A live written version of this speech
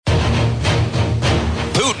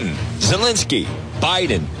Zelensky,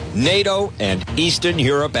 Biden, NATO, and Eastern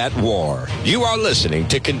Europe at war. You are listening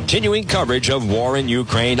to continuing coverage of war in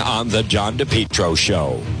Ukraine on The John DePetro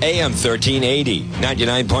Show. AM 1380,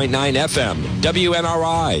 99.9 FM,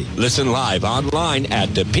 WNRI. Listen live online at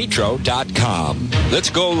DePetro.com. Let's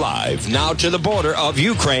go live now to the border of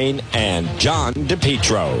Ukraine and John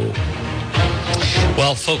DePetro.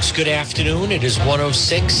 Well, folks, good afternoon. It is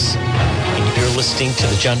 1:06, and you're listening to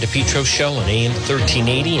the John DePetro Show on AM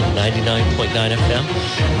 1380 and 99.9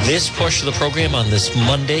 FM. This portion of the program on this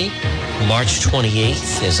Monday, March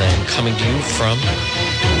 28th, as I am coming to you from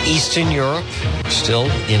Eastern Europe, still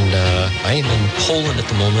I am in Poland at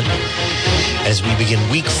the moment, as we begin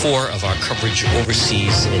week 4 of our coverage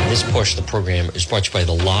overseas. And this portion of the program is brought to you by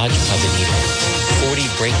the Lodge Pub and Eatery, 40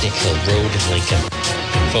 Breakneck Hill Road in Lincoln.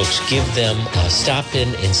 Folks, give them a stop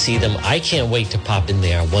in and see them. I can't wait to pop in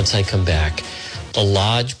there once I come back. The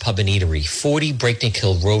Lodge Pub and Eatery, 40 Breakneck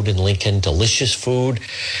Hill Road in Lincoln. Delicious food.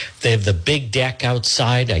 They have the big deck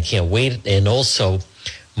outside. I can't wait. And also,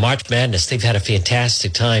 March Madness, they've had a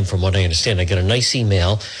fantastic time from what I understand. I got a nice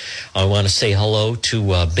email. I want to say hello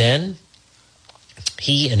to Ben.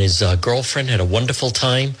 He and his girlfriend had a wonderful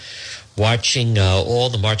time watching all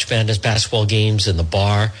the March Madness basketball games in the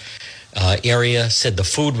bar area. Said the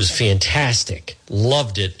food was fantastic.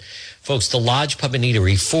 Loved it. Folks, the Lodge Pub and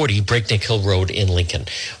Eatery, 40 Breakneck Hill Road in Lincoln.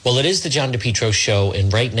 Well, it is the John DePetro Show,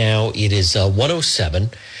 and right now it is 1:07.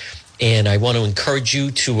 And I want to encourage you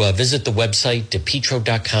to visit the website,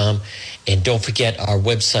 DePetro.com. And don't forget our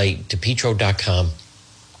website, DePetro.com,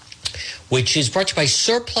 which is brought to you by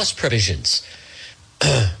Surplus Provisions.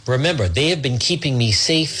 Remember, they have been keeping me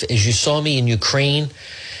safe. As you saw me in Ukraine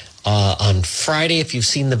on Friday, if you've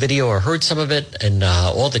seen the video or heard some of it, and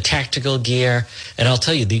all the tactical gear. And I'll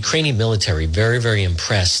tell you, the Ukrainian military, very, very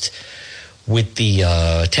impressed with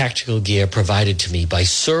the tactical gear provided to me by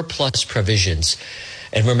Surplus Provisions.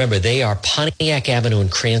 And remember, they are Pontiac Avenue in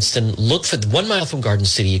Cranston. Look for 1 mile from Garden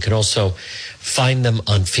City. You can also find them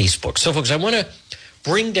on Facebook. So, folks, I want to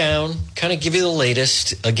bring down, kind of give you the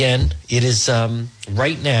latest. Again, it is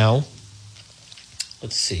right now,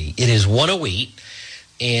 let's see, it is 1:08,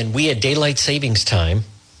 and we had daylight savings time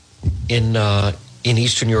in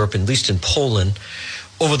Eastern Europe, at least in Poland,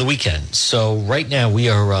 over the weekend. So right now we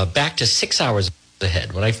are back to 6 hours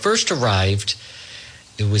ahead. When I first arrived,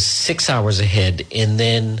 it was 6 hours ahead, and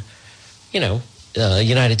then,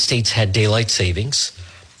 United States had daylight savings,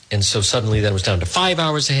 and so suddenly that was down to 5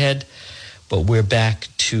 hours ahead, but we're back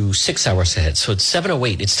to 6 hours ahead. So it's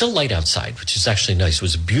 7:08. It's still light outside, which is actually nice. It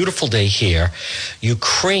was a beautiful day here.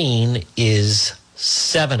 Ukraine is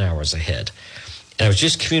 7 hours ahead. And I was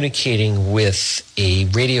just communicating with a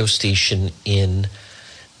radio station in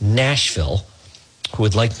Nashville who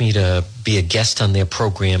would like me to be a guest on their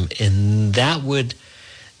program, and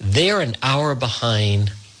they're an hour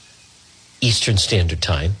behind Eastern Standard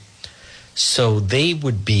Time. So they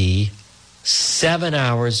would be 7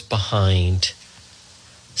 hours behind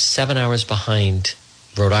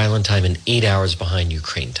Rhode Island time and 8 hours behind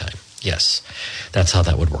Ukraine time. Yes, that's how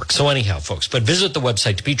that would work. So anyhow, folks, but visit the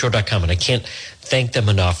website, DePetro.com, and I can't thank them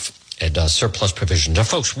enough at Surplus Provisions. Now,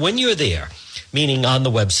 folks, when you're there, meaning on the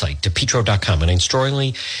website, DePetro.com, and I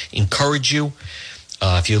strongly encourage you,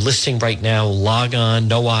 if you're listening right now, log on,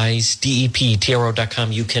 no eyes, DEPTRO.com.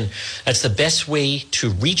 That's the best way to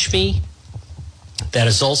reach me. That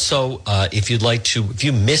is also, if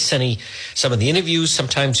you miss some of the interviews,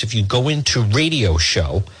 sometimes if you go into radio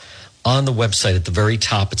show on the website at the very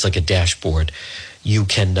top, it's like a dashboard. You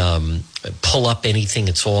can pull up anything.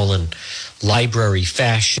 It's all in library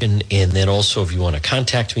fashion. And then also if you want to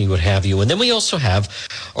contact me, what have you. And then we also have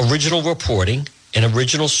original reporting and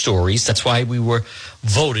original stories. That's why we were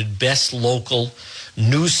voted best local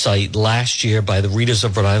news site last year by the readers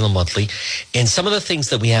of Rhode Island Monthly. And some of the things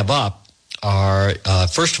that we have up are,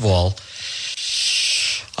 first of all,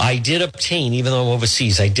 I did obtain, even though I'm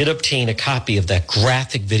overseas, I did obtain a copy of that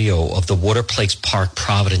graphic video of the Water Place Park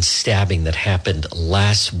Providence stabbing that happened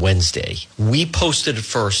last Wednesday. We posted it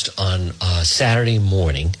first on Saturday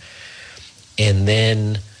morning, and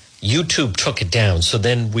then YouTube took it down. So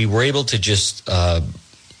then we were able to just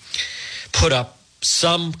put up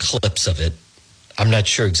some clips of it. I'm not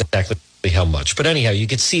sure exactly how much, but anyhow, you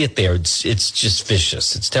can see it there. It's just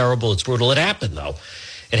vicious. It's terrible. It's brutal. It happened, though.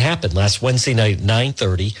 It happened last Wednesday night,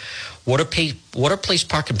 9:30. Water Place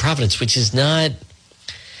Park in Providence, which is not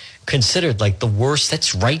considered like the worst.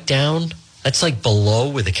 That's right down. That's like below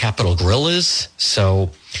where the Capitol Grill is.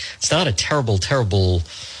 So it's not a terrible, terrible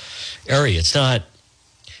area. It's not,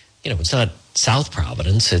 it's not South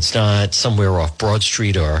Providence. It's not somewhere off Broad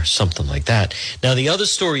Street or something like that. Now, the other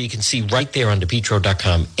story you can see right there on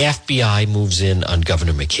DePetro.com, FBI moves in on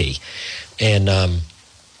Governor McKee.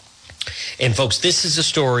 And folks, this is a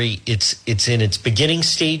story, it's in its beginning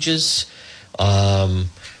stages.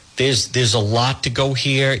 There's a lot to go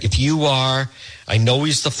here. If you are, I know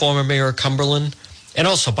he's the former mayor of Cumberland. And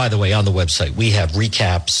also, by the way, on the website, we have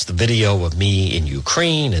recaps, the video of me in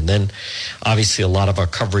Ukraine, and then obviously a lot of our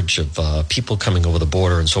coverage of people coming over the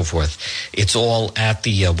border and so forth. It's all at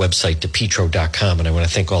the website, DePetro.com, and I want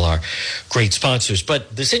to thank all our great sponsors.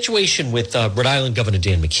 But the situation with Rhode Island Governor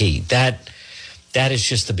Dan McKee, that is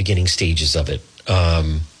just the beginning stages of it.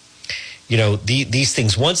 These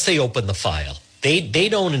things, once they open the file, they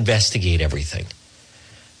don't investigate everything.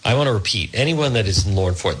 I want to repeat, anyone that is in law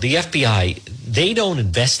enforcement, the FBI, they don't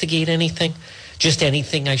investigate anything, just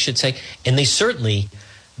anything, I should say. And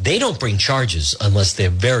they don't bring charges unless they're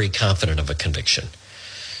very confident of a conviction.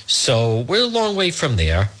 So we're a long way from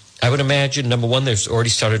there. I would imagine, number one, they've already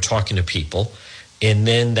started talking to people, and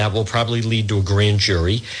then that will probably lead to a grand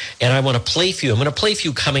jury. And I'm going to play for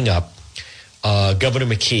you coming up, Governor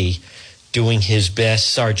McKee doing his best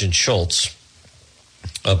Sergeant Schultz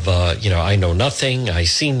of, I know nothing, I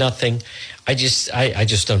see nothing. I just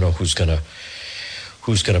don't know who's gonna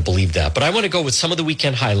believe that. But I want to go with some of the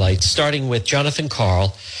weekend highlights, starting with Jonathan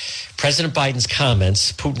Karl. President Biden's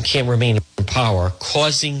comments, Putin can't remain in power,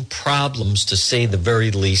 causing problems to say the very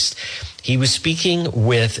least. He was speaking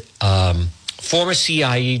with former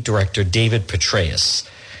CIA Director David Petraeus.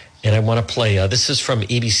 And I want to play, this is from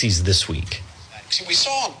ABC's This Week. See, we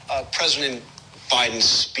saw President Biden's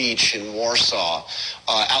speech in Warsaw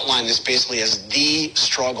outlined this basically as the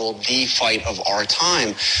struggle, the fight of our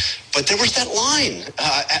time. But there was that line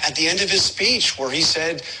at the end of his speech where he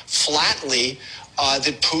said flatly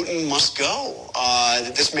that Putin must go,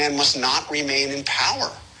 that this man must not remain in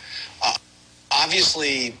power.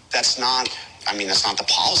 Obviously, that's not the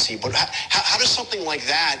policy, but how does something like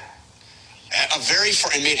that,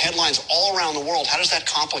 and made headlines all around the world, how does that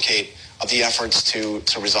complicate the efforts to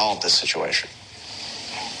resolve this situation?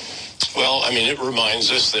 Well, it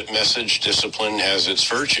reminds us that message discipline has its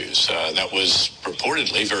virtues. That was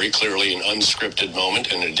purportedly very clearly an unscripted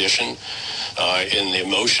moment, in addition, in the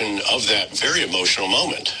emotion of that very emotional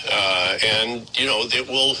moment. It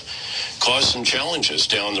will cause some challenges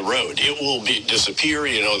down the road. It will disappear.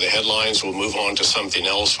 The headlines will move on to something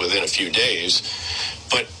else within a few days.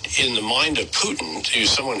 But in the mind of Putin, who's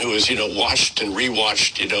someone who has, watched and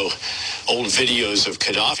rewatched, old videos of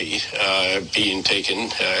Gaddafi being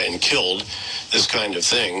taken and killed, this kind of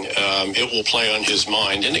thing, it will play on his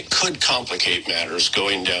mind, and it could complicate matters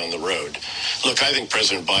going down the road. Look, I think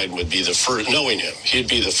President Biden would be the first, knowing him, he'd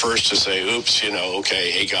be the first to say, oops,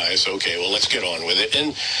 okay, hey guys, okay, well, let's get on with it.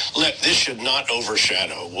 And this should not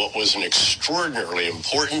overshadow what was an extraordinarily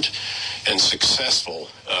important and successful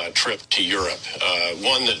trip to Europe,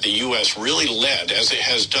 one that the U.S. really led, as it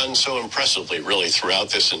has done so impressively, really, throughout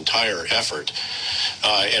this entire effort,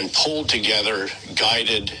 and pulled together,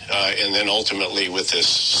 guided, and then ultimately with this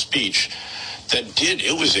speech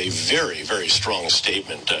it was a very, very strong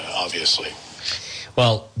statement, obviously.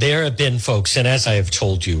 Well, there have been folks, and as I have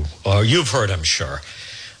told you, or you've heard, I'm sure,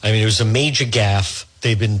 it was a major gaffe.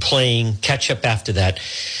 They've been playing catch-up after that.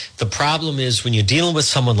 The problem is when you're dealing with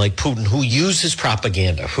someone like Putin who uses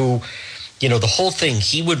propaganda, who, the whole thing,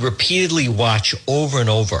 he would repeatedly watch over and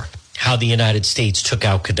over how the United States took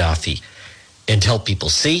out Gaddafi and tell people,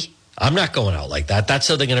 see, I'm not going out like that. That's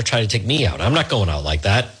how they're going to try to take me out. I'm not going out like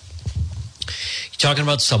that. You're talking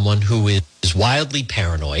about someone who is wildly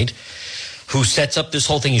paranoid, who sets up this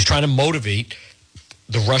whole thing. He's trying to motivate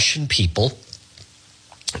the Russian people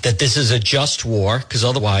that this is a just war, because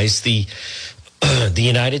otherwise the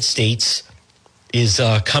United States is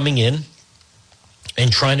coming in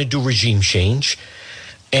and trying to do regime change.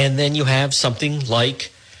 And then you have something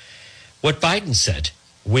like what Biden said,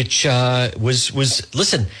 which was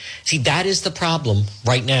listen, see, that is the problem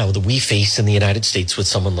right now that we face in the United States with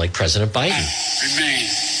someone like President Biden. Remain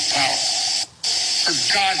power.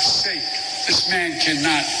 For God's sake, this man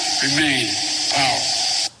cannot remain power.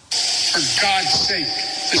 For God's sake,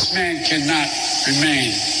 this man cannot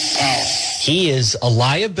remain power. He is a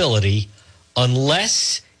liability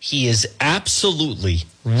unless he is absolutely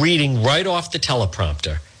reading right off the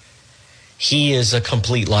teleprompter. He is a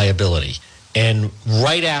complete liability. And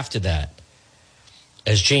right after that,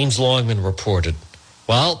 as James Longman reported,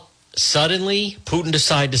 well, suddenly Putin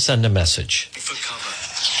decided to send a message. For cover.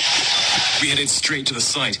 We headed straight to the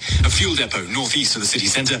site, a fuel depot northeast of the city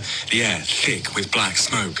center, the air thick with black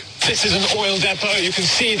smoke. This is an oil depot. You can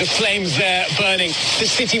see the flames there burning.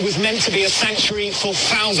 This city was meant to be a sanctuary for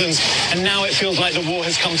thousands, and now it feels like the war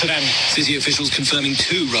has come to them. City officials confirming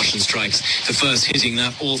 2 Russian strikes, the first hitting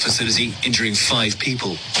that oil facility, injuring 5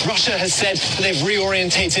 people. Russia has said they've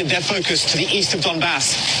reorientated their focus to the east of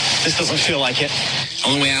Donbass. This doesn't feel like it.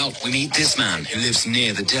 On the way out, we meet this man who lives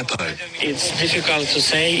near the depot. It's difficult to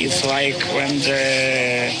say. It's like when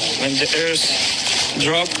the earth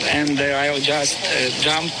drop and I'll just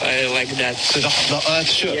jump like that. So the earth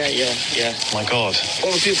shook? Yeah. My God.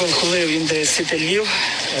 All people who live in the city Lviv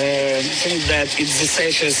think that it's the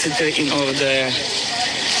safest city in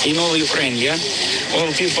all Ukraine, yeah?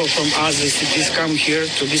 All people from other cities come here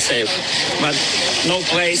to be safe. But no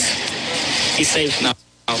place is safe now.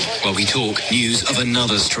 While we talk, news of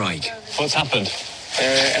another strike. What's happened?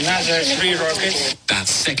 Another 3 rockets. That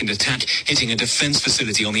second attack hitting a defense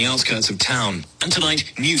facility on the outskirts of town. And tonight,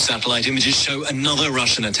 new satellite images show another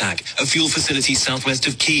Russian attack, a fuel facility southwest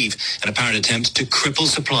of Kyiv, an apparent attempt to cripple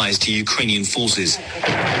supplies to Ukrainian forces.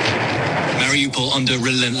 Mariupol under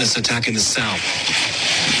relentless attack in the south.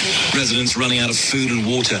 Residents running out of food and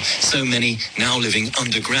water, so many now living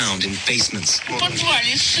underground in basements.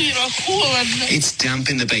 It's damp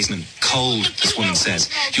in the basement, cold, this woman says.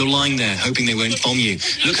 You're lying there hoping they won't bomb you.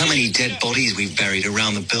 Look how many dead bodies we've buried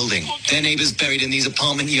around the building. Their neighbors buried in these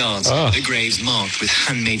apartment yards, the graves marked with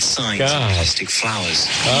handmade signs and plastic flowers.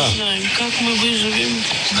 I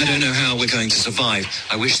don't know how we're going to survive.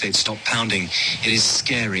 I wish they'd stop pounding. It is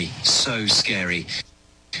scary, so scary.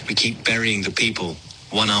 We keep burying the people,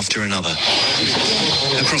 one after another.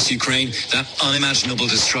 Across Ukraine, that unimaginable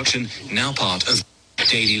destruction now part of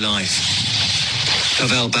daily life.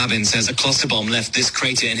 Pavel Babin says a cluster bomb left this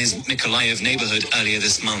crater in his Mykolaiv neighborhood earlier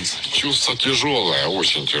this month.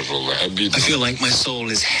 I feel like my soul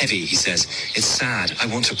is heavy, he says. It's sad. I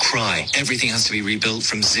want to cry. Everything has to be rebuilt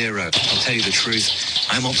from zero. I'll tell you the truth.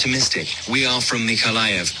 I'm optimistic. We are from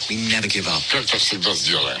Mykolaiv. We never give up.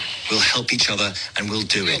 We'll help each other and we'll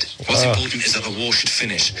do it. What's important is that the war should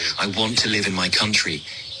finish. I want to live in my country,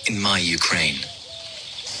 in my Ukraine.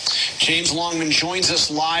 James Longman joins us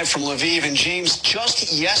live from Lviv. And James,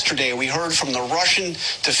 just yesterday we heard from the Russian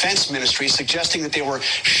Defense Ministry suggesting that they were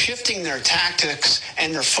shifting their tactics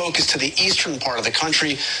and their focus to the eastern part of the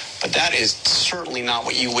country. But that is certainly not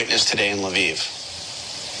what you witnessed today in Lviv.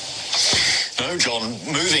 No, John,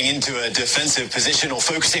 moving into a defensive position or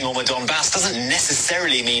focusing on the Donbass doesn't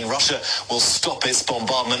necessarily mean Russia will stop its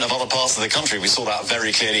bombardment of other parts of the country. We saw that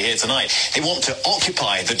very clearly here tonight. They want to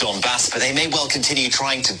occupy the Donbass, but they may well continue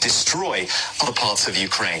trying to destroy other parts of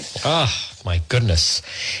Ukraine. My goodness.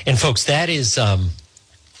 And folks, that is,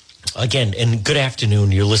 again, and good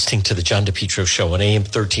afternoon. You're listening to the John DePietro Show on AM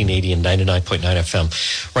 1380 and 99.9 FM.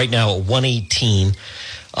 Right now at 1:18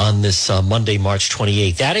 on this Monday, March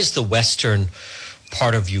 28th. That is the western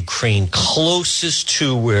part of Ukraine closest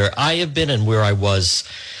to where I have been and where I was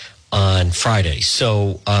on Friday.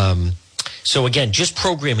 So again, just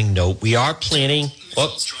programming note, we are planning,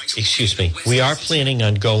 we are planning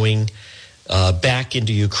on going back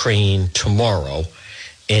into Ukraine tomorrow.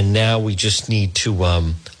 And now we just need to,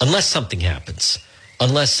 unless something happens,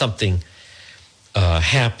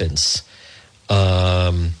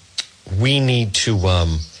 we need to,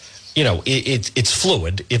 it's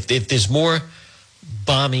fluid. If there's more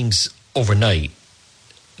bombings overnight,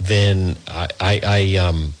 then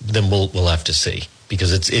then we'll have to see,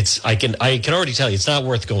 because it's I can already tell you it's not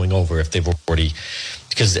worth going over if they've already,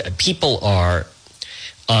 because people are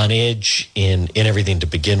on edge in everything to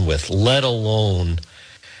begin with, let alone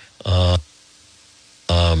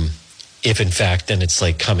if in fact then it's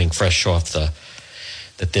like coming fresh off that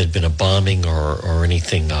there'd been a bombing or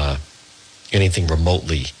anything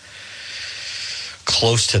remotely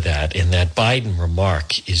close to that. And that Biden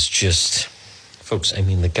remark is just, folks, I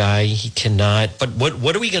mean, the guy, he cannot, but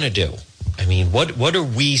what are we going to do? I mean, what are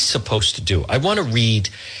we supposed to do? I want to read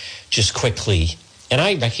just quickly, and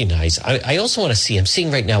I recognize, I also want to see, I'm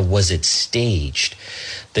seeing right now, was it staged?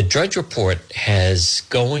 The Drudge Report has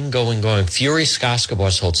going. Furious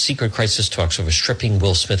Oscar-Bars holds secret crisis talks over stripping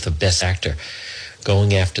Will Smith of Best Actor,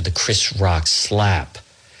 going after the Chris Rock slap.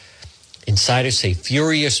 Insiders say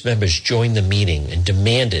furious members joined the meeting and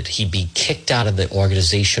demanded he be kicked out of the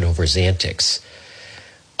organization over his antics.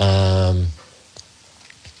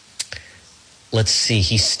 Let's see.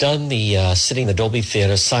 He stunned the sitting in the Dolby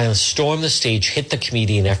Theater, silence, stormed the stage, hit the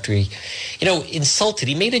comedian after he, insulted.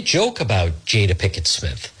 He made a joke about Jada Pinkett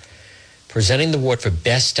Smith. Presenting the award for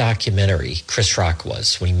Best Documentary, Chris Rock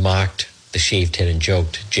was, when he mocked the shaved head and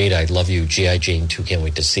joked, Jada, I love you, G.I. Jane 2, can't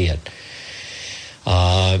wait to see it.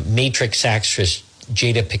 Matrix actress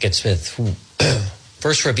Jada Pinkett Smith, who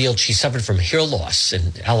First revealed she suffered from hair loss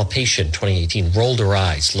and alopecia in 2018, rolled her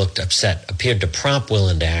eyes, looked upset, appeared to prompt Will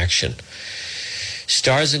into action.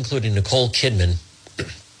 Stars including Nicole Kidman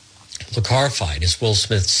look horrified as Will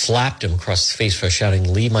Smith slapped him across the face for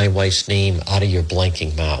shouting, "Leave my wife's name out of your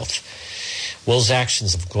blanking mouth." Will's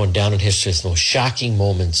actions have gone down in history as the most shocking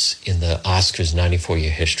moments in the Oscars'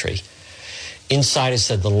 94-year history. Insiders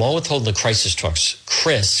said that along with holding the crisis talks,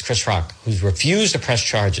 Chris Rock, who's refused to press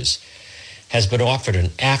charges, has been offered an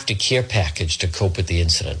aftercare package to cope with the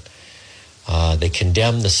incident. They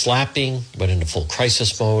condemned the slapping, went into full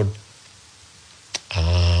crisis mode,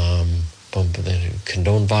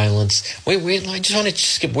 condone violence. Wait, I just want to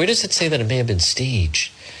skip. Where does it say that it may have been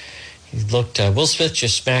staged? He looked, Will Smith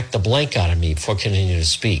just smacked the blank out of me before continuing to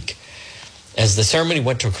speak. As the ceremony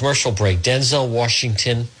went to a commercial break, Denzel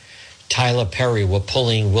Washington, Tyler Perry were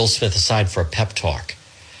pulling Will Smith aside for a pep talk.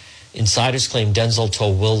 Insiders claim Denzel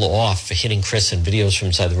told Will off for hitting Chris, and videos from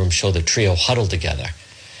inside the room show the trio huddled together.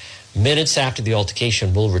 Minutes after the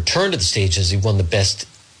altercation, Will returned to the stage as he won the Best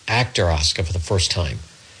Actor Oscar for the first time.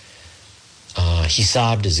 He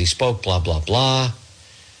sobbed as he spoke, blah, blah, blah.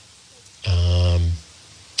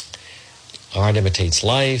 Art imitates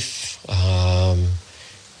life.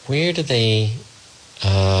 Where do they...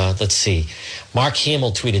 let's see. Mark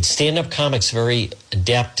Hamill tweeted, stand-up comics very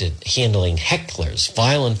adept at handling hecklers.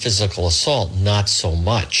 Violent physical assault, not so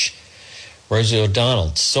much. Rosie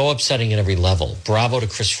O'Donnell, so upsetting at every level. Bravo to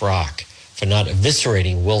Chris Rock for not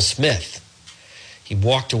eviscerating Will Smith. He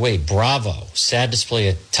walked away. Bravo. Sad display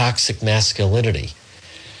of toxic masculinity.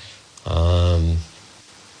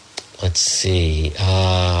 Let's see.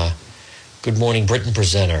 Good Morning Britain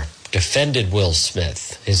presenter defended Will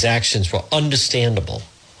Smith. His actions were understandable.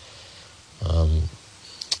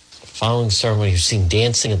 Following the ceremony, you've seen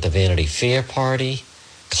dancing at the Vanity Fair party,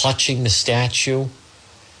 clutching the statue.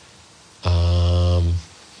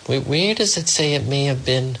 Where does it say it may have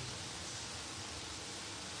been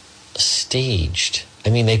staged? I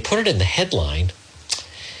mean, they put it in the headline.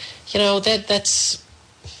 You know, that's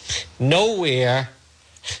nowhere.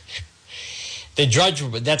 The Drudge,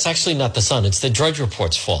 that's actually not the Sun. It's the Drudge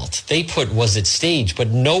Report's fault. They put, was it staged? But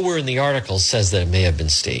nowhere in the article says that it may have been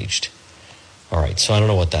staged. All right, so I don't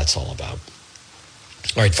know what that's all about.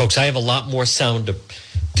 All right, folks, I have a lot more sound to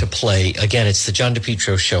play. Again, it's the John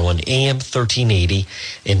DePietro Show on AM 1380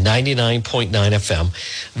 and 99.9 FM.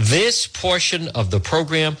 This portion of the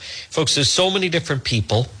program, folks, there's so many different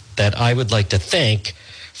people that I would like to thank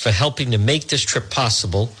for helping to make this trip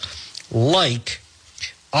possible, like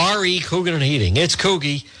R.E. Coogan and Heating. It's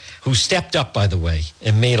Coogie, who stepped up, by the way,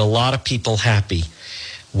 and made a lot of people happy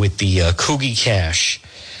with the Coogie Cash.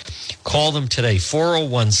 Call them today,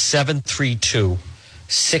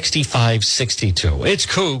 401-732-6562. It's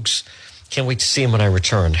Cougs. Can't wait to see him when I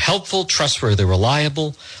return. Helpful, trustworthy,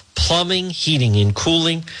 reliable, plumbing, heating, and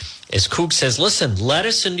cooling. As Coog says, listen, let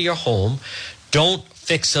us into your home. Don't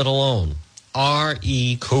fix it alone.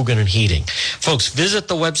 R.E. Coogan and Heating. Folks, visit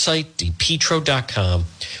the website, depetro.com,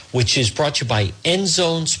 which is brought to you by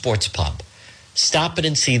Endzone Sports Pub. Stop it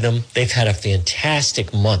and see them. They've had a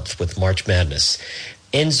fantastic month with March Madness.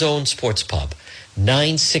 Endzone Sports Pub,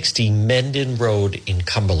 960 Mendon Road in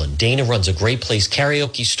Cumberland. Dana runs a great place.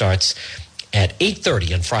 Karaoke starts at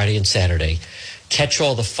 8:30 on Friday and Saturday. Catch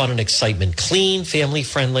all the fun and excitement. Clean,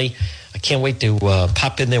 family-friendly. I can't wait to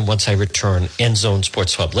pop in there once I return. Endzone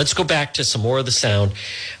Sports Pub. Let's go back to some more of the sound.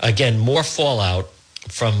 Again, more fallout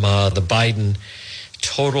from the Biden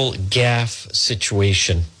total gaffe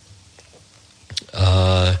situation.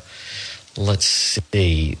 Let's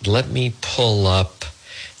see. Let me pull up.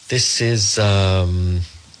 This is, the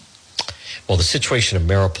situation in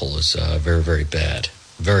Mariupol is very, very bad.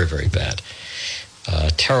 Very, very bad.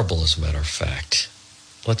 Terrible, as a matter of fact.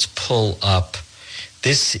 Let's pull up.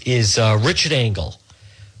 This is Richard Engel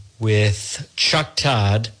with Chuck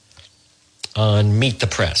Todd on Meet the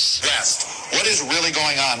Press. Best. What is really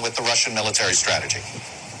going on with the Russian military strategy?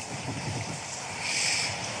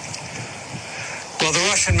 Well, the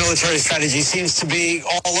Russian military strategy seems to be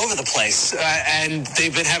all over the place, and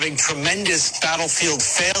they've been having tremendous battlefield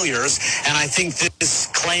failures, and I think this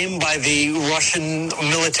claim by the Russian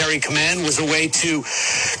military command was a way to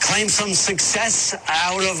claim some success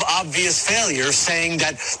out of obvious failure, saying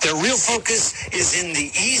that their real focus is in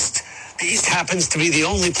the east, The East happens to be the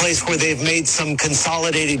only place where they've made some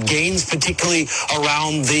consolidated gains, particularly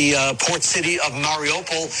around the port city of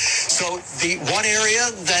Mariupol. So the one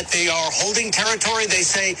area that they are holding territory, they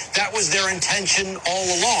say that was their intention all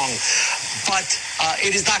along. But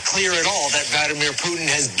it is not clear at all that Vladimir Putin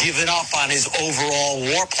has given up on his overall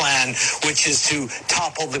war plan, which is to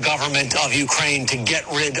topple the government of Ukraine to get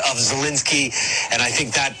rid of Zelensky. And I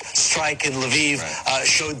think that strike in Lviv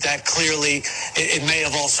showed that clearly. It may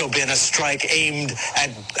have also been a strike aimed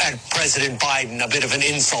at President Biden, a bit of an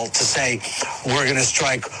insult to say, we're going to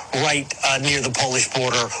strike right near the Polish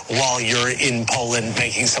border while you're in Poland,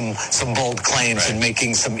 making some bold claims and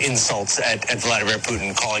making some insults at Vladimir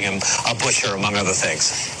Putin, calling him a butcher, among other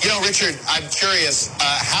things. You know, Richard, I'm curious,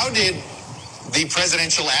 how did the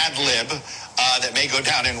presidential ad lib that may go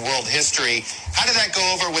down in world history, how did that go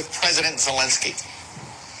over with President Zelensky?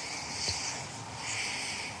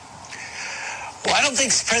 Well, I don't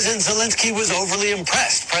think President Zelensky was overly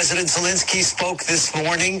impressed. President Zelensky spoke this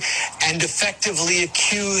morning and effectively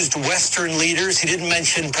accused Western leaders, he didn't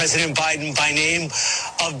mention President Biden by name,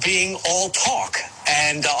 of being all talk.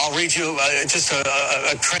 And I'll read you just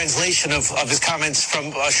a translation of his comments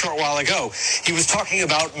from a short while ago. He was talking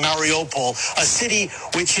about Mariupol, a city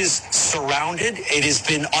which is surrounded. It has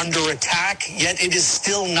been under attack, yet it is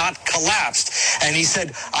still not collapsed. And he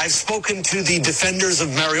said, I've spoken to the defenders of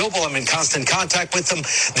Mariupol. I'm in constant contact with them.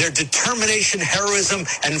 Their determination, heroism,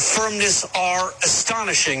 and firmness are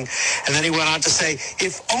astonishing. And then he went on to say,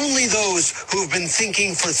 if only those who have been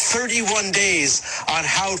thinking for 31 days on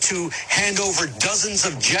how to hand over dozens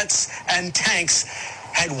of jets and tanks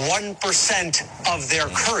had 1% of their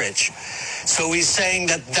courage. So he's saying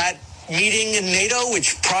that meeting in NATO,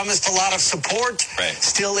 which promised a lot of support,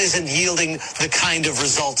 still isn't yielding the kind of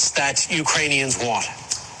results that Ukrainians want.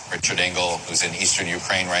 Richard Engel, who's in eastern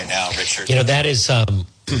Ukraine right now. Richard. You know, that is, and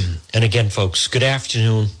again, folks, good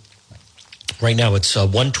afternoon. Right now it's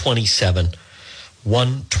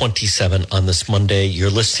 1:27 on this Monday.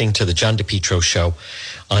 You're listening to the John DePietro Show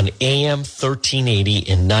on AM 1380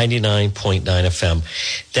 and 99.9 FM.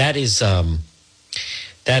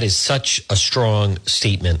 That is such a strong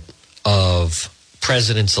statement of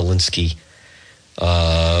President Zelensky,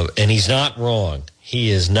 and he's not wrong.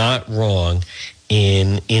 He is not wrong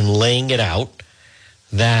in laying it out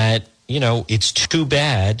that, you know, it's too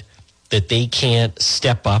bad that they can't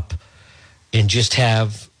step up and just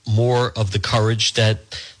have more of the courage that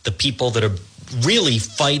the people that are really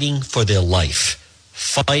fighting for their life.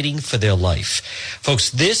 Folks,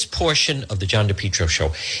 this portion of the John DePietro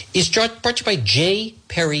Show is brought to you by J.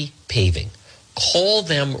 Perry Paving. Call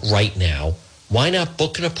them right now. Why not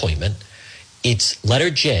book an appointment? It's letter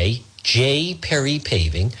J, J. Perry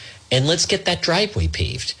Paving, and let's get that driveway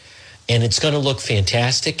paved. And it's going to look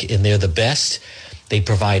fantastic, and they're the best. They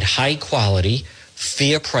provide high quality,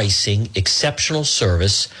 fair pricing, exceptional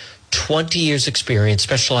service, 20 years experience,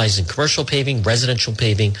 specialized in commercial paving, residential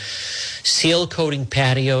paving, seal coating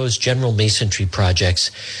patios, general masonry projects.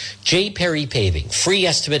 J. Perry Paving, free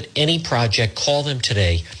estimate, any project. Call them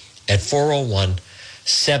today at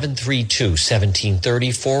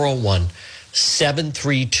 401-732-1730,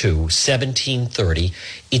 401-732-1730.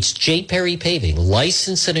 It's J. Perry Paving,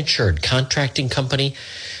 licensed and insured contracting company,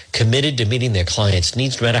 committed to meeting their clients'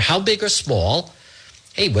 needs no matter how big or small.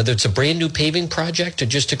 Hey, whether it's a brand new paving project or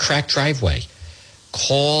just a cracked driveway,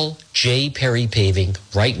 call J. Perry Paving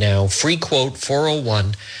right now. Free quote,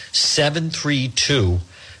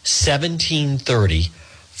 401-732-1730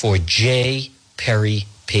 for J. Perry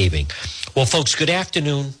Paving. Well, folks, good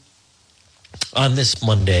afternoon. On this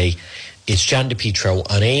Monday, it's John DePietro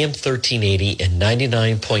on AM 1380 and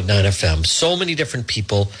 99.9 FM. So many different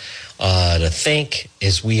people to thank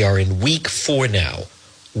as we are in week 4 now.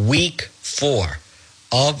 Week 4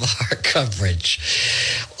 of our coverage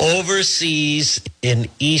overseas in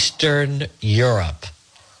Eastern Europe.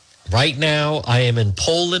 Right now, I am in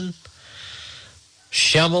Poland.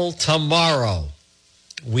 Shemel, tomorrow,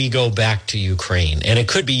 we go back to Ukraine. And it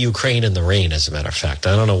could be Ukraine in the rain, as a matter of fact.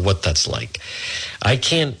 I don't know what that's like. I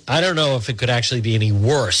don't know if it could actually be any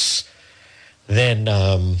worse than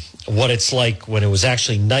what it's like when it was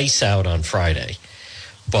actually nice out on Friday.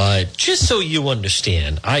 But just so you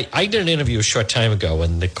understand, I did an interview a short time ago,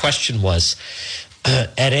 and the question was,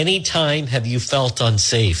 at any time have you felt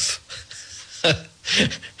unsafe?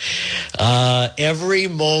 Every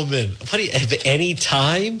moment. At any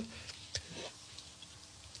time?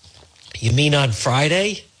 You mean on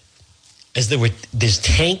Friday? As there's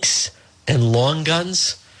tanks and long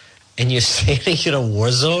guns, and you're standing in a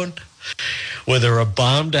war zone where there are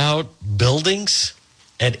bombed out buildings?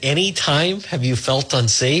 At any time have you felt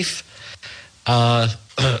unsafe?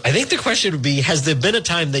 I think the question would be, has there been a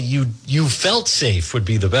time that you felt safe would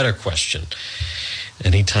be the better question.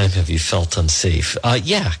 Anytime have you felt unsafe?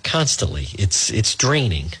 Yeah, constantly. It's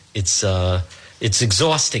draining. It's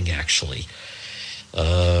exhausting, actually.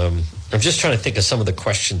 I'm just trying to think of some of the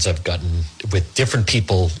questions I've gotten with different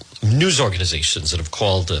people, news organizations that have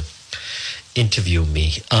called to interview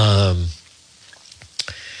me.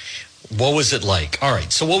 What was it like? All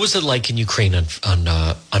right. So what was it like in Ukraine on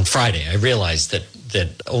Friday? I realized that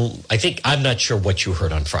I think, I'm not sure what you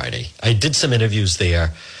heard on Friday. I did some interviews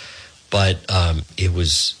there, but it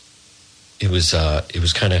was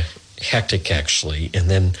kind of hectic, actually. And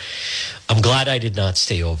then I'm glad I did not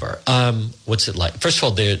stay over. What's it like? First of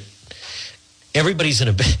all, everyone's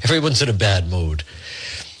in a bad mood,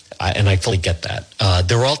 and I fully get that.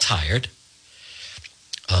 They're all tired.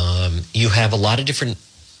 You have a lot of different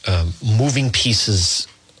moving pieces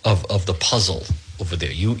of the puzzle over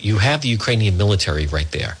there. You have the Ukrainian military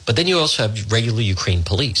right there, but then you also have regular Ukraine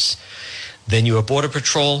police. Then you have Border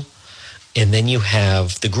Patrol, and then you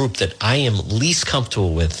have the group that I am least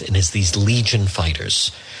comfortable with, and is these Legion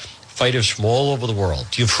fighters from all over the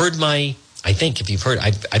world. You've heard I've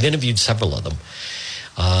interviewed several of them.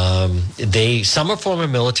 Some are former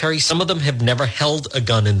military, some of them have never held a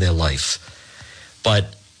gun in their life,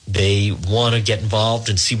 but they want to get involved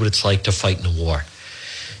and see what it's like to fight in a war.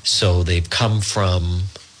 So they've come from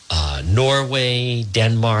Norway,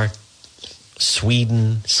 Denmark,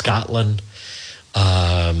 Sweden, Scotland.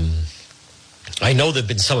 I know there have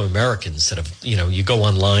been some Americans that have, you go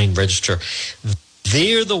online, register.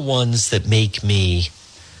 They're the ones that make me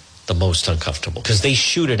the most uncomfortable because they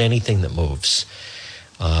shoot at anything that moves.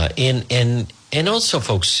 And also,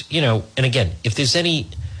 folks, and again, if there's any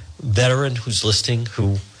veteran who's listening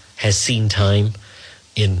who has seen time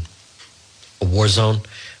in a war zone,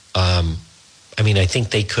 I think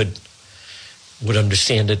they would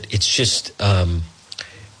understand it. It's just,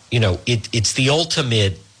 it's the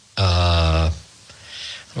ultimate, I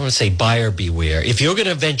don't want to say buyer beware. If you're going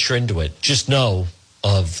to venture into it, just know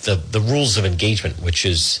of the rules of engagement, which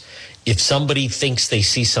is if somebody thinks they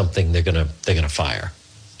see something, they're gonna fire.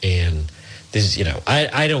 And there's,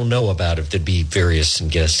 I don't know about if there'd be various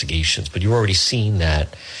investigations, but you've already seen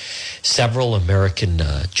that several American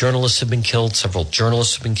journalists have been killed. Several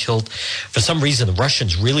journalists have been killed. For some reason, the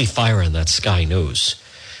Russians really fire on that Sky News.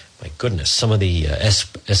 My goodness, some of the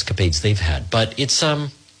escapades they've had. But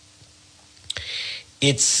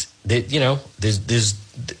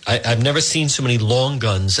I've never seen so many long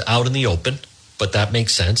guns out in the open, but that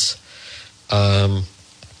makes sense.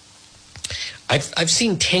 I've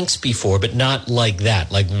seen tanks before, but not like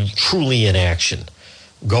that, like truly in action,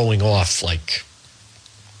 going off like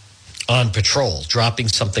on patrol, dropping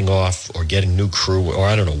something off or getting new crew, or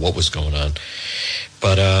I don't know what was going on.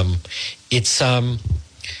 But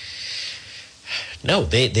no,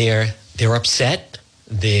 they're upset.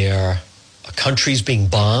 Their country's being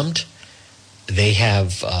bombed. They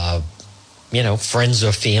have friends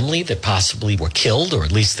or family that possibly were killed, or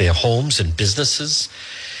at least their homes and businesses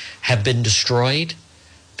have been destroyed.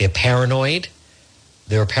 They're paranoid.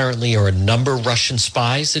 There apparently are a number of Russian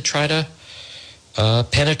spies that try to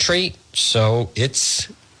penetrate. So it's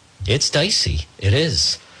dicey. It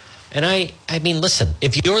is. And I mean, listen,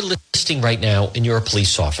 if you're listening right now and you're a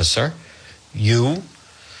police officer, a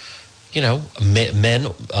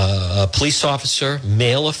police officer,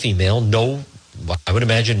 male or female, I would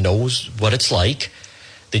imagine knows what it's like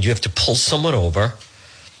that you have to pull someone over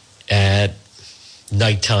at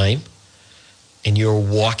nighttime and you're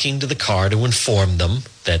walking to the car to inform them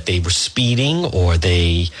that they were speeding or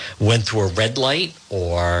they went through a red light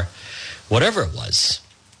or whatever it was.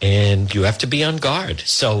 And you have to be on guard.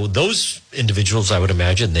 So those individuals, I would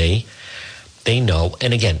imagine, they know.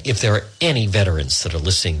 And again, if there are any veterans that are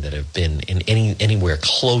listening that have been in anywhere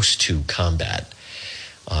close to combat,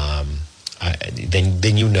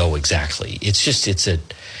 then you know exactly. It's a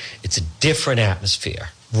different atmosphere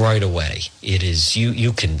right away. It is,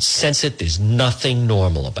 you can sense it. There's nothing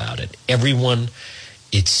normal about it. Everyone,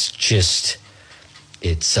 it's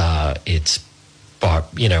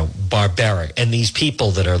barbaric. And these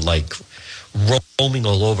people that are like roaming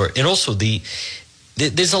all over. And also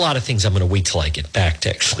there's a lot of things I'm going to wait till I get back to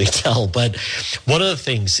actually tell. But one of the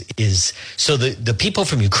things is, so the people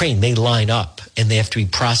from Ukraine, they line up and they have to be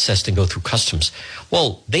processed and go through customs.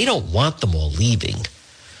 Well, they don't want them all leaving.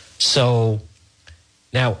 So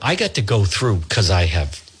now I got to go through because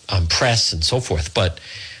I'm press and so forth. But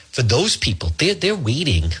for those people, they're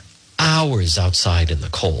waiting hours outside in the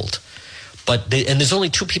cold. And there's only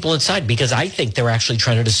 2 people inside because I think they're actually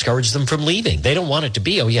trying to discourage them from leaving. They don't want it to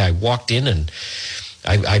be, oh yeah, I walked in and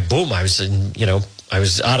I was in, I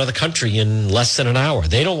was out of the country in less than an hour.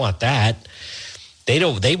 They don't want that.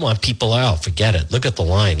 They want people out. Forget it. Look at the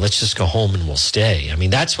line. Let's just go home and we'll stay. I mean,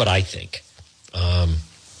 that's what I think. I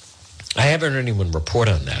haven't heard anyone report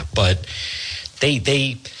on that, but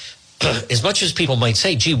they as much as people might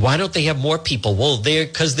say, gee, why don't they have more people? Well,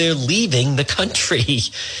 because they're leaving the country.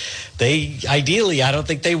 Ideally, I don't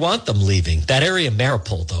think they want them leaving. That area of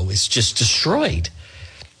Mariupol, though, is just destroyed.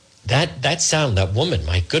 That woman,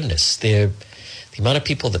 my goodness, the amount of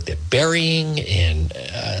people that they're burying, and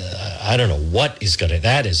I don't know what is going to,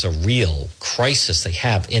 that is a real crisis they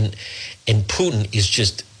have. And Putin is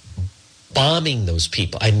just bombing those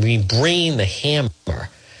people. I mean, bringing the hammer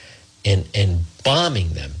and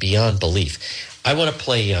bombing them beyond belief. I want to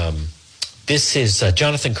play, this is,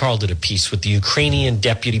 Jonathan Karl did a piece with the Ukrainian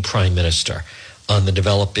deputy prime minister on the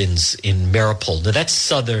developments in Mariupol. Now, that's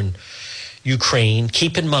southern Ukraine.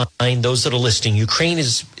 Keep in mind, those that are listening, Ukraine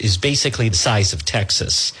is basically the size of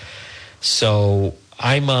Texas. So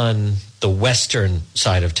I'm on the western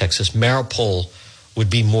side of Texas. Mariupol would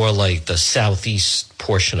be more like the southeast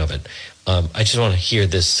portion of it. I just want to hear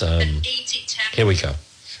this. Here we go.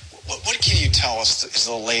 What can you tell us is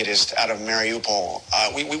the latest out of Mariupol?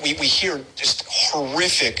 We hear just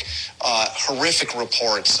horrific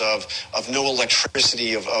reports of no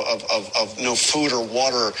electricity, of no food or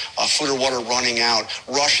water running out,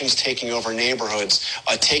 Russians taking over neighborhoods,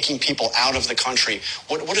 taking people out of the country.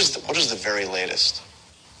 What is the very latest?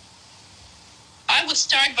 I would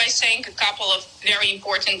start by saying a couple of very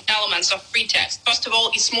important elements of pretext. First of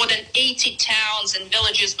all, it's more than 80 towns and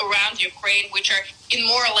villages around Ukraine which are in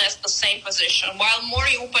more or less the same position. While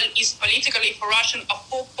Mariupol is politically for Russian a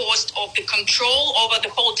forepost of the control over the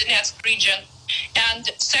whole Donetsk region.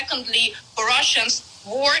 And secondly, for Russians,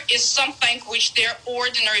 war is something which they're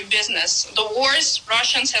ordinary business. The wars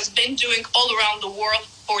Russians has been doing all around the world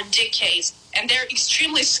for decades. And they're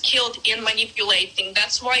extremely skilled in manipulating.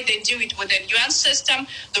 That's why they do it with the UN system,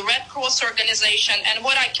 the Red Cross organization. And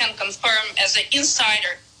what I can confirm as an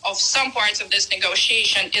insider of some parts of this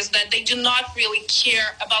negotiation is that they do not really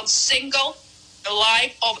care about single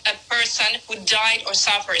life of a person who died or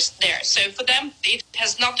suffers there. So for them, it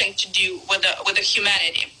has nothing to do with the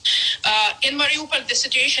humanity. In Mariupol, the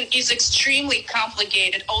situation is extremely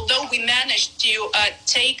complicated. Although we managed to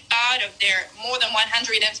take out of there more than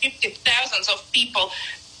 150,000 of people,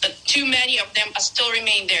 too many of them are still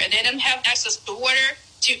remain there. They don't have access to water,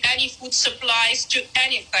 to any food supplies, to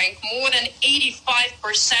anything. More than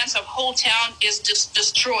 85% of whole town is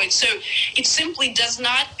destroyed. So it simply does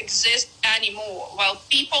not exist anymore. While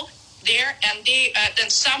people there,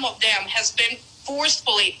 and some of them has been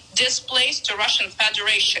forcefully displaced to Russian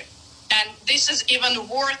Federation. And this is even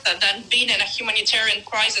worse than being in a humanitarian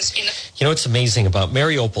crisis. You know what's amazing about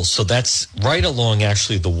Mariupol? So that's right along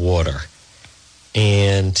actually the water.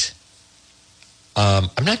 And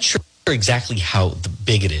I'm not sure exactly how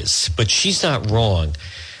big it is, but she's not wrong.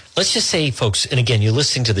 Let's just say, folks, and again, you're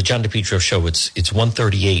listening to the John DePietro show. It's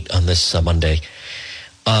 1:38 on this Monday.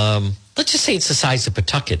 Let's just say it's the size of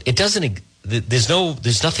Pawtucket. It doesn't.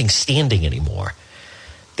 There's nothing standing anymore.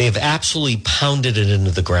 They've absolutely pounded it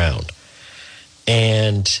into the ground,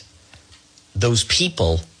 and those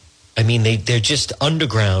people, I mean, they're just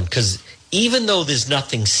underground because even though there's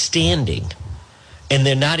nothing standing, and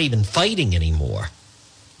they're not even fighting anymore,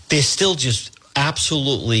 they're still just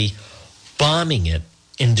absolutely bombing it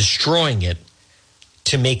and destroying it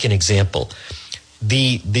to make an example.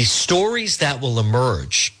 The stories that will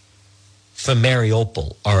emerge from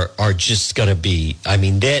Mariupol are just going to be, I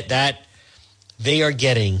mean, that they are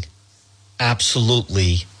getting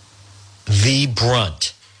absolutely the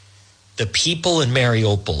brunt. The people in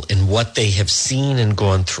Mariupol and what they have seen and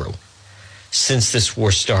gone through since this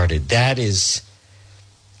war started, they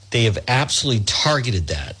have absolutely targeted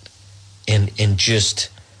that and just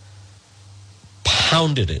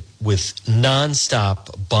pounded it with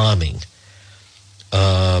nonstop bombing.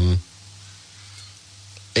 I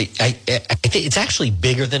think it's actually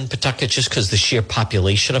bigger than Pawtucket just because the sheer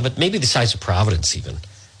population of it, maybe the size of Providence even.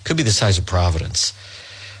 Could be the size of Providence.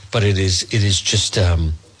 But it is just,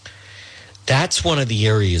 that's one of the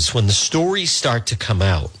areas when the stories start to come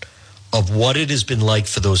out of what it has been like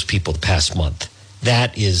for those people the past month.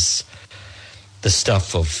 That is the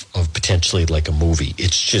stuff of potentially like a movie.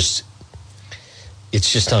 It's just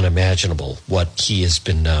unimaginable what he has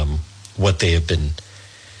been, what they've been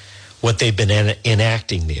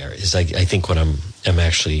enacting there is, I think, what I'm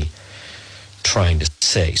actually trying to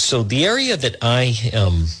say. So the area that I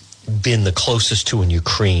been the closest to in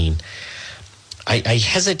Ukraine, I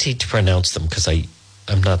hesitate to pronounce them because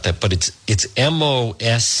I'm not that, but it's Moskiska,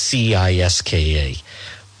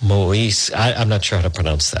 Moise, I'm not sure how to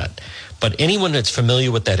pronounce that. But anyone that's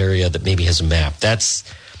familiar with that area that maybe has a map, that's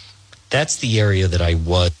the area that I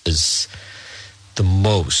was the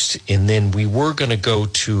most. And then we were going to go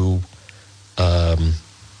to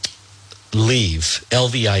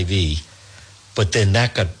LVIV, but then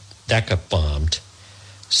that got bombed.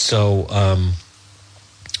 So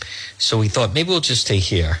so we thought maybe we'll just stay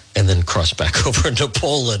here and then cross back over into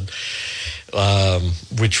Poland,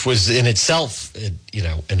 which was in itself,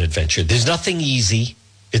 an adventure. There's nothing easy.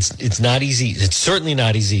 It's not easy. It's certainly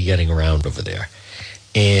not easy getting around over there.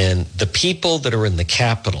 And the people that are in the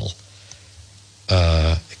capital,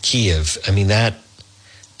 Kiev, I mean, that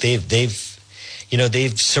they've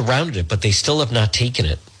surrounded it, but they still have not taken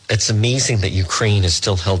it. It's amazing that Ukraine has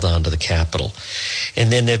still held on to the capital.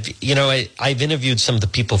 And then, I've interviewed some of the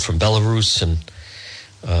people from Belarus and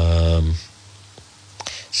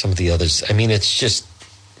some of the others. I mean, it's just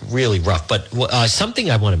really rough. But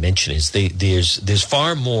something I want to mention is there's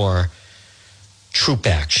far more troop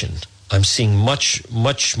action. I'm seeing much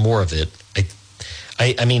more of it.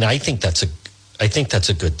 I think that's a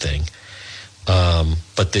good thing.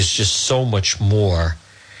 But there's just so much more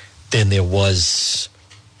than there was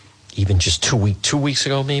even just 2 weeks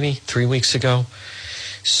ago, maybe 3 weeks ago.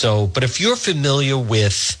 So, but if you're familiar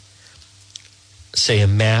with, say, a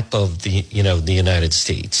map of the United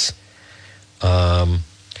States,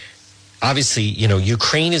 obviously,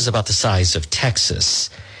 Ukraine is about the size of Texas.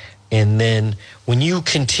 And then when you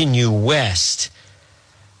continue west,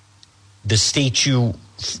 the states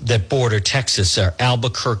that border Texas are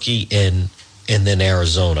Albuquerque and then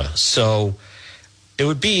Arizona. So it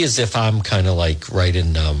would be as if I'm kind of like right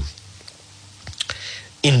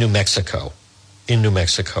in New Mexico, and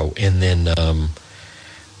then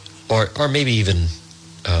or maybe even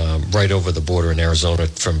right over the border in Arizona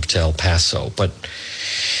from El Paso, but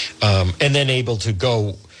and then able to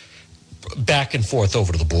go back and forth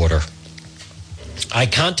over to the border. I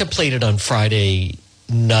contemplated on Friday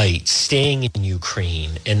night staying in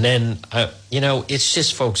Ukraine, and then it's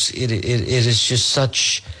just, folks, it is just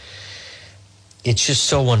such, it's just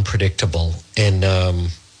so unpredictable. And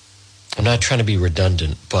I'm not trying to be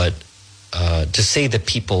redundant, but to say that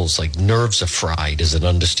people's nerves are fried is an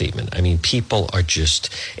understatement. I mean, people are just,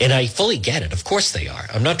 and I fully get it. Of course they are.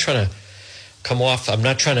 I'm not trying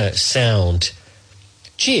to sound,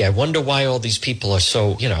 gee, I wonder why all these people are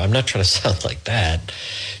so, I'm not trying to sound like that.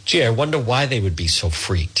 Gee, I wonder why they would be so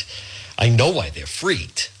freaked. I know why they're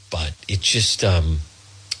freaked, but it just,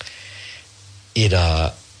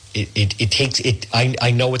 it takes it.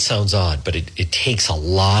 I know it sounds odd, but it takes a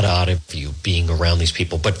lot out of you being around these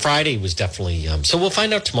people. But Friday was definitely, so we'll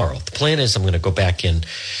find out tomorrow. The plan is I'm going to go back in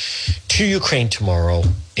to Ukraine tomorrow,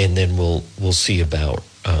 and then we'll see about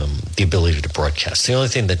the ability to broadcast. The only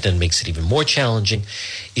thing that then makes it even more challenging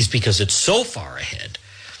is because it's so far ahead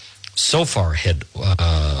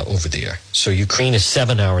over there. So Ukraine is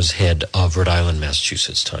 7 hours ahead of Rhode Island,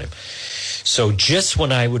 Massachusetts time. So just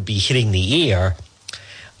when I would be hitting the air,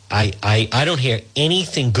 I don't hear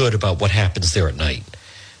anything good about what happens there at night.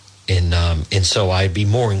 And so I'd be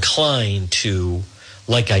more inclined to,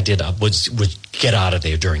 like I did, would get out of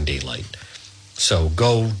there during daylight. So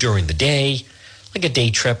go during the day, like a day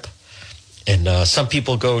trip. And some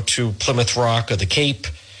people go to Plymouth Rock or the Cape.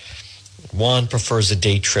 Juan prefers a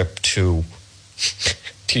day trip to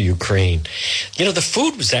Ukraine. The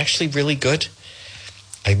food was actually really good.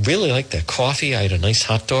 I really liked that coffee. I had a nice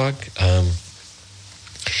hot dog.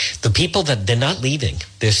 The people they're not leaving.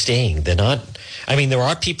 They're staying. They're not, there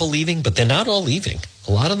are people leaving, but they're not all leaving.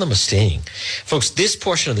 A lot of them are staying. Folks, this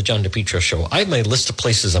portion of the John DePietro Show, I have my list of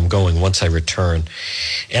places I'm going once I return.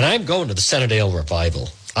 And I'm going to the Centerdale Revival.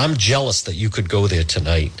 I'm jealous that you could go there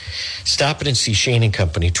tonight. Stop in and see Shane and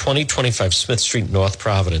Company, 2025 Smith Street, North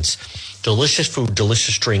Providence. Delicious food,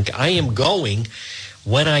 delicious drink. I am going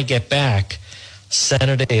when I get back,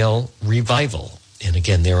 Centerdale Revival. And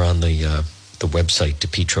again, they're on the website,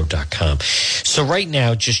 depetro.com. So right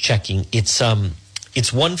now, just checking, it's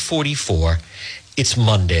 1:44. It's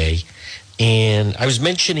Monday. And I was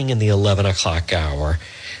mentioning in the 11 o'clock hour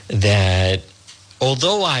that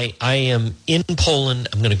although I am in Poland,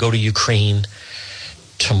 I'm going to go to Ukraine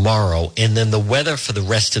tomorrow, and then the weather for the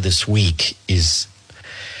rest of this week is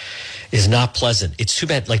not pleasant. It's too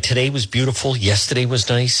bad. Like today was beautiful. Yesterday was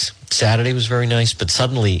nice. Saturday was very nice, but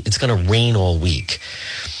suddenly it's going to rain all week.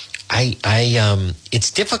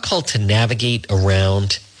 It's difficult to navigate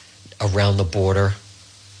around the border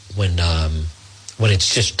when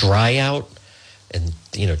it's just dry out and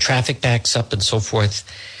traffic backs up and so forth.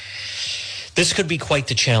 this could be quite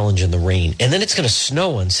the challenge in the rain. And then it's going to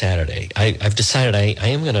snow on Saturday. I've decided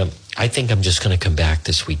I think I'm just going to come back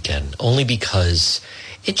this weekend, only because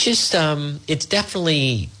it just, it's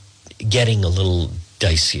definitely getting a little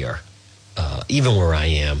dicier, even where I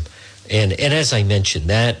am. And as I mentioned,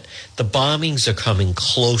 that the bombings are coming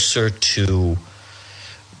closer to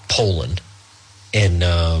Poland.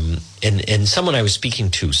 And someone I was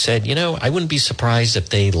speaking to said, I wouldn't be surprised if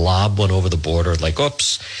they lob one over the border, like,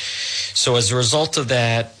 oops. So as a result of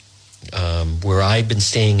that, where I've been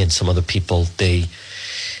staying and some other people, they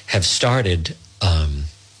have started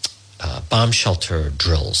bomb shelter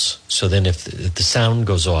drills. So then if the sound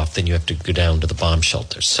goes off, then you have to go down to the bomb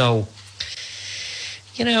shelter. So,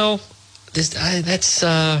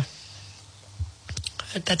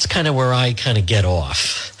 that's kind of where I kind of get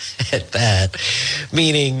off at that,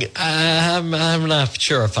 meaning I'm not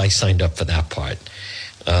sure if I signed up for that part.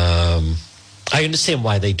 I understand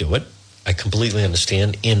why they do it. I completely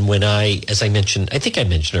understand. And when as I mentioned, I think I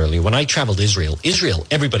mentioned earlier, when I traveled Israel,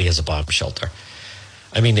 everybody has a bomb shelter.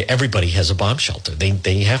 I mean, everybody has a bomb shelter.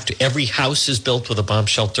 They have to. Every house is built with a bomb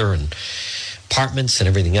shelter and apartments and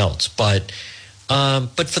everything else. But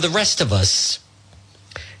for the rest of us,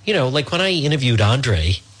 like when I interviewed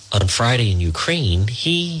Andre on Friday in Ukraine,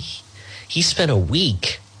 he spent a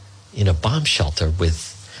week in a bomb shelter with,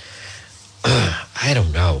 I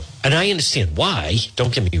don't know. And I understand why.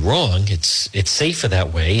 Don't get me wrong. It's safer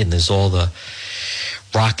that way. And there's all the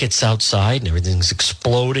rockets outside and everything's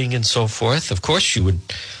exploding and so forth. Of course, you would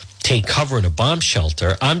take cover in a bomb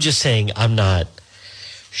shelter. I'm just saying I'm not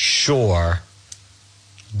sure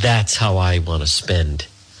that's how I want to spend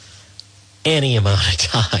any amount of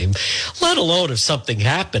time, let alone if something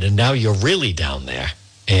happened and now you're really down there.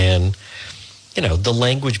 And, the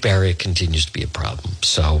language barrier continues to be a problem.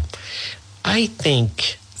 So I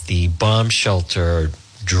think the bomb shelter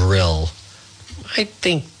drill, I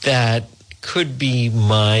think that could be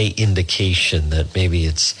my indication that maybe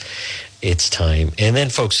it's time. And then,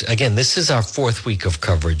 folks, again, this is our 4th week of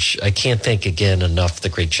coverage. I can't thank again enough the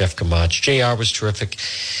great Jeff Gamach. JR was terrific,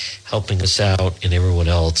 helping us out, and everyone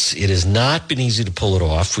else. It has not been easy to pull it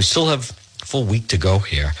off. We still have a full week to go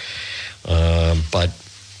here. But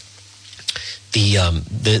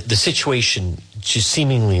the situation just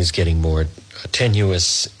seemingly is getting more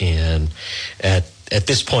tenuous, and at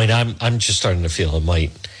this point, I'm just starting to feel it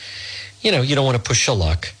might, you don't want to push your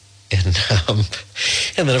luck. And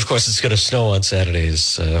then, of course, it's going to snow on Saturday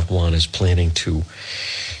as Juan is planning to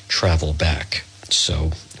travel back.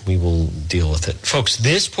 So we will deal with it. Folks,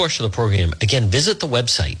 this portion of the program, again, visit the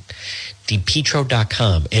website,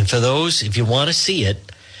 depetro.com. And for those, if you want to see it,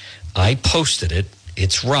 I posted it.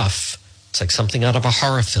 It's rough. It's like something out of a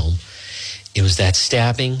horror film. It was that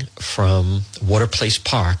stabbing from Water Place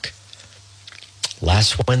Park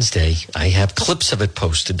last Wednesday. I have clips of it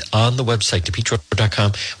posted on the website,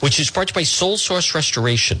 depetro.com, which is brought to you by Soul Source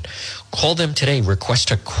Restoration. Call them today.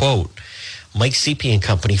 Request a quote. Mike Seepy and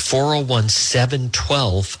Company,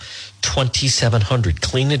 401-712-2700.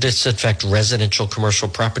 Clean and disinfect residential commercial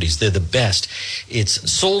properties. They're the best.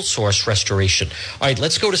 It's Soul Source Restoration. All right,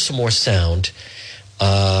 let's go to some more sound.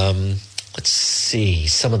 Let's see.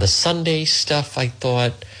 Some of the Sunday stuff I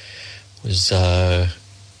thought was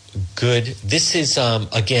good. This is,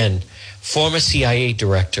 again, former CIA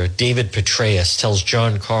Director David Petraeus tells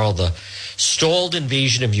John Karl the stalled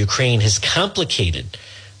invasion of Ukraine has complicated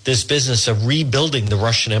this business of rebuilding the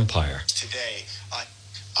Russian Empire. Today,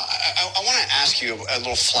 I want to ask you a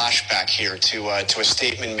little flashback here to a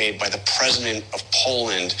statement made by the president of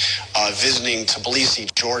Poland visiting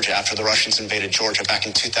Tbilisi, Georgia, after the Russians invaded Georgia back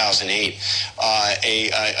in 2008.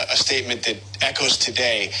 A statement that echoes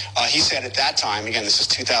today. He said at that time, again, this is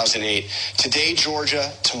 2008, today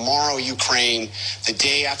Georgia, tomorrow Ukraine, the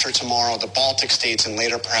day after tomorrow the Baltic states, and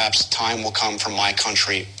later perhaps time will come for my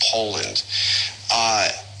country, Poland.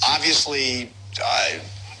 Obviously,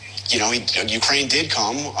 Ukraine did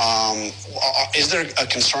come. Is there a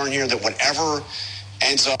concern here that whatever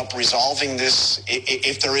ends up resolving this,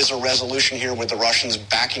 if there is a resolution here with the Russians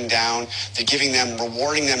backing down, that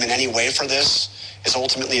rewarding them in any way for this is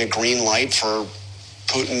ultimately a green light for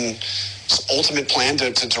Putin's ultimate plan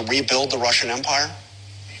to rebuild the Russian Empire?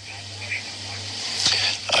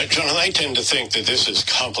 Jonathan, I tend to think that this has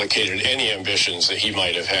complicated any ambitions that he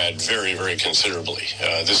might have had very, very considerably.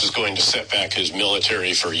 This is going to set back his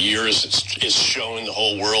military for years. It's shown the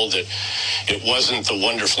whole world that it wasn't the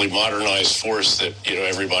wonderfully modernized force that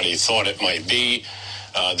everybody thought it might be.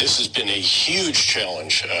 This has been a huge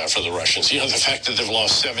challenge for the Russians. You know, the fact that they've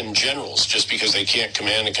lost 7 generals just because they can't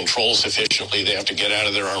command and control sufficiently. They have to get out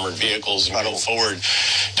of their armored vehicles and go forward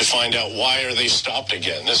to find out why are they stopped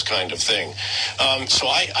again, this kind of thing. So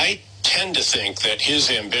I tend to think that his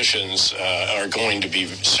ambitions are going to be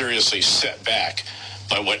seriously set back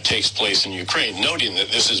by what takes place in Ukraine, noting that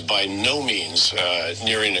this is by no means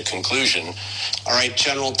nearing a conclusion. All right,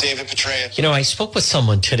 General David Petraeus. You know, I spoke with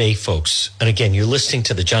someone today, folks, and again, you're listening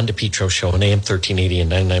to the John DePietro Show on AM 1380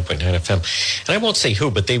 and 99.9 FM, and I won't say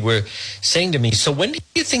who, but they were saying to me, so when do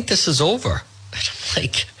you think this is over? And I'm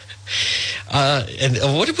like,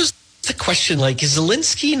 and what was the question, like, is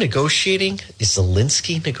Zelensky negotiating?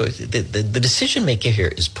 The decision maker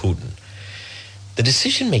here is Putin. The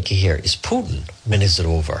decision maker here is Putin. When is it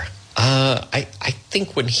over? I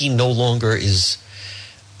think when he no longer is,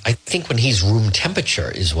 I think when he's room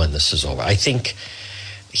temperature is when this is over. I think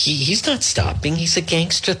he's not stopping. He's a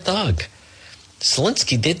gangster thug.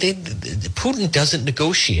 Zelensky, Putin doesn't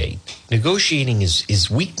negotiate. Negotiating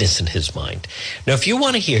is weakness in his mind. Now, if you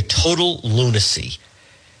want to hear total lunacy,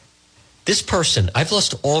 this person, I've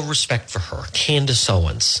lost all respect for her, Candace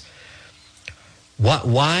Owens.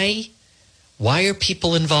 Why are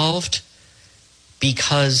people involved?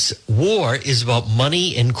 Because war is about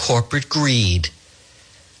money and corporate greed.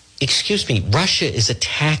 Excuse me, Russia is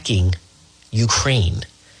attacking Ukraine.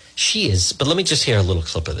 She is, but let me just hear a little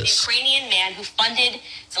clip of this. The Ukrainian man who funded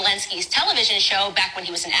Zelensky's television show back when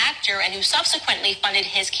he was an actor and who subsequently funded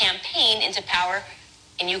his campaign into power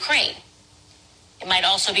in Ukraine. It might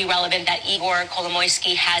also be relevant that Igor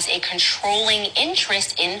Kolomoisky has a controlling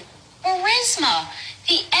interest in Burisma,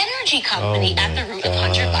 the energy company at the root of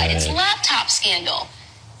Hunter Biden's laptop scandal.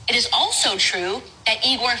 It is also true that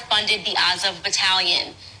Igor funded the Azov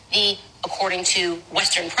Battalion, the, according to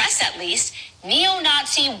Western press at least,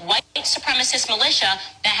 neo-Nazi white supremacist militia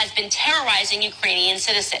that has been terrorizing Ukrainian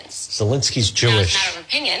citizens. Zelensky's Jewish. Now, it's a matter of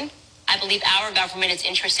opinion. I believe our government is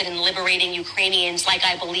interested in liberating Ukrainians like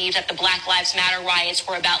I believe that the Black Lives Matter riots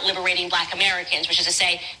were about liberating Black Americans, which is to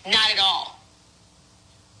say, not at all.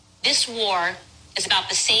 This war is about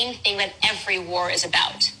the same thing that every war is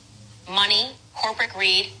about. Money, corporate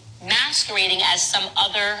greed, masquerading as some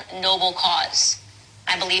other noble cause.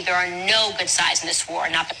 I believe there are no good sides in this war.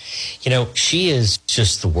 You know, she is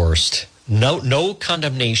just the worst. No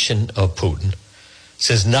condemnation of Putin.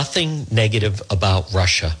 Says nothing negative about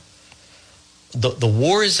Russia. The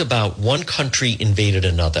war is about one country invaded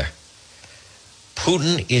another.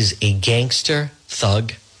 Putin is a gangster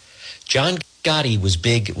thug. John Gotti was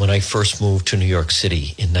big when I first moved to New York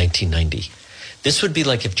City in 1990. This would be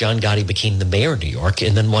like if John Gotti became the mayor of New York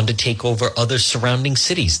and then wanted to take over other surrounding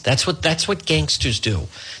cities. That's what gangsters do.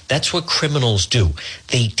 That's what criminals do.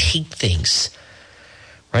 They take things,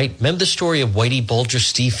 right? Remember the story of Whitey Bulger,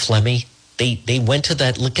 Steve Flemmi? They went to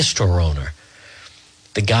that liquor store owner,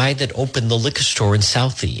 the guy that opened the liquor store in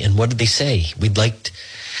Southie, and what did they say? We'd like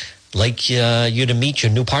you to meet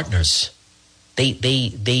your new partners.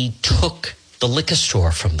 They took the liquor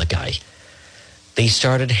store from the guy. They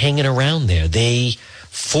started hanging around there. They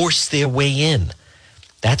forced their way in.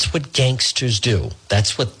 That's what gangsters do.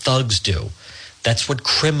 That's what thugs do. That's what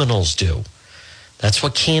criminals do. That's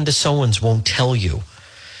what Candace Owens won't tell you.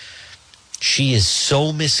 She is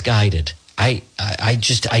so misguided. I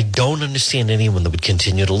don't understand anyone that would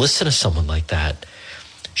continue to listen to someone like that.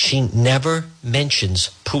 She never mentions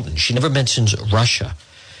Putin. She never mentions Russia.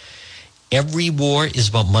 Every war is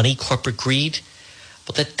about money, corporate greed.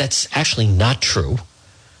 But that's actually not true.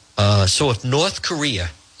 So if North Korea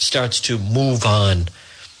starts to move on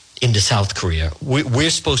into South Korea, we're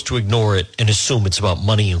supposed to ignore it and assume it's about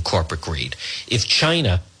money and corporate greed. If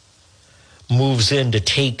China moves in to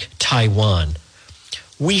take Taiwan,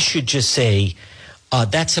 we should just say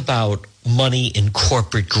that's about money and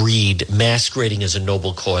corporate greed masquerading as a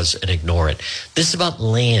noble cause and ignore it. This is about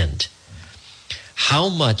land. How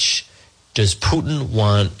much does Putin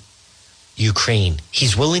want Ukraine?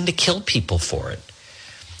 He's willing to kill people for it.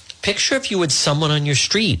 Picture if you had someone on your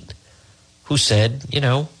street who said,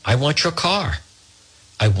 I want your car.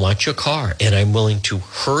 I want your car, and I'm willing to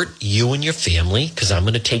hurt you and your family because I'm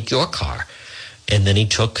going to take your car. And then he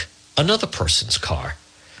took another person's car.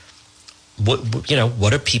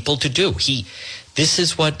 What are people to do? He is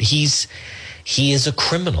a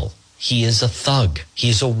criminal. He is a thug. He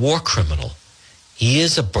is a war criminal. He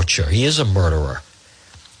is a butcher. He is a murderer.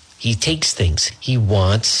 He takes things. He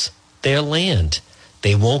wants their land.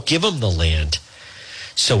 They won't give him the land.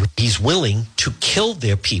 So he's willing to kill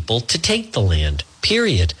their people to take the land.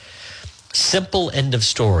 Period. Simple end of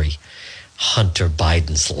story. Hunter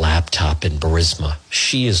Biden's laptop in Burisma.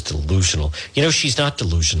 She is delusional. You know, she's not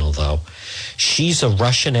delusional, though. She's a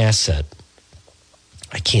Russian asset.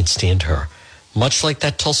 I can't stand her. Much like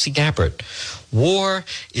that Tulsi Gabbard. War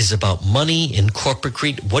is about money and corporate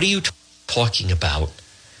greed. What are you talking about?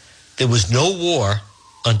 There was no war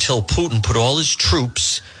until Putin put all his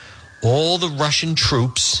troops, all the Russian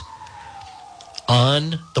troops,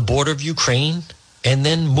 on the border of Ukraine and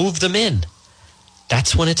then moved them in.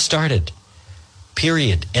 That's when it started.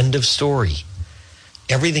 Period. End of story.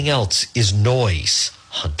 Everything else is noise.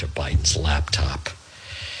 Hunter Biden's laptop.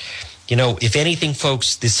 You know, if anything,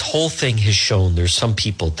 folks, this whole thing has shown there's some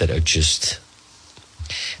people that are just,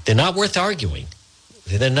 they're not worth arguing.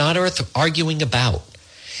 They're not worth arguing about.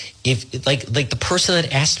 If like the person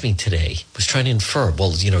that asked me today was trying to infer,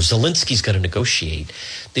 well, you know, Zelensky's got to negotiate.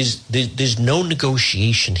 There's no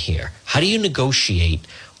negotiation here. How do you negotiate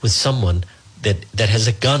with someone that has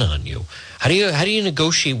a gun on you? How do you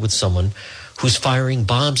negotiate with someone who's firing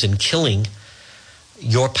bombs and killing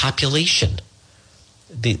your population?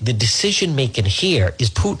 The decision making here is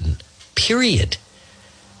Putin. Period.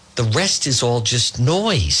 The rest is all just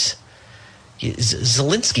noise.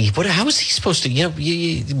 Zelensky, how is he supposed to,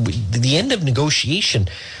 the end of negotiation,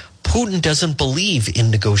 Putin doesn't believe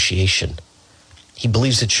in negotiation. He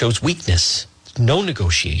believes it shows weakness. No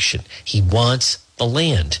negotiation. He wants the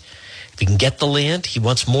land. If he can get the land, he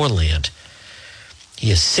wants more land.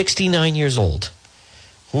 He is 69 years old.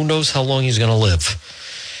 Who knows how long he's going to live?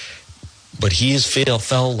 But he has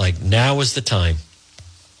felt like now is the time.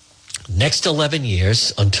 Next 11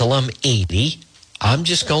 years, until I'm 80, I'm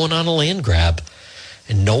just going on a land grab,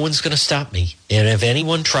 and no one's going to stop me. And if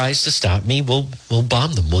anyone tries to stop me, we'll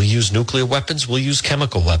bomb them. We'll use nuclear weapons. We'll use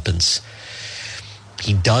chemical weapons.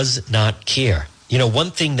 He does not care. You know,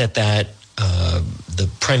 one thing that the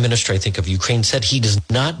prime minister, I think, of Ukraine said, he does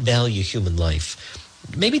not value human life.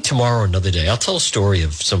 Maybe tomorrow or another day, I'll tell a story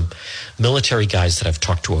of some military guys that I've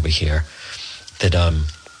talked to over here that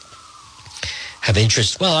have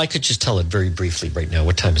interest. Well, I could just tell it very briefly right now.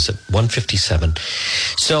 What time is it? 1:57.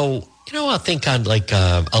 So, you know, I think on like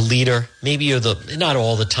a leader, maybe you're not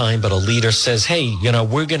all the time, but a leader says, hey, you know,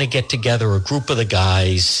 we're going to get together a group of the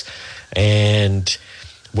guys and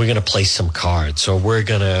we're going to play some cards, or we're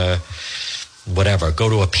going to, whatever, go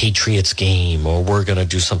to a Patriots game, or we're going to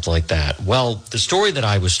do something like that. Well, the story that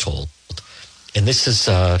I was told, and this is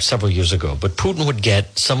several years ago, but Putin would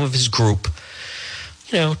get some of his group,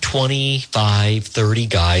 25, 30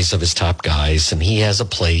 guys of his top guys, and he has a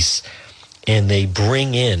place, and they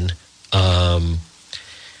bring in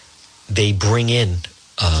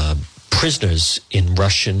prisoners in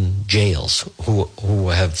Russian jails who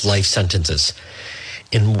have life sentences.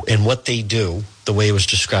 And what they do, the way it was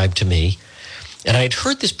described to me, and I had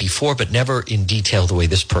heard this before, but never in detail the way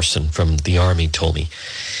this person from the Army told me.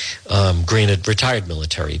 Granted, retired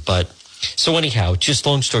military, but so anyhow, just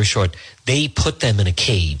long story short, they put them in a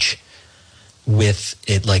cage with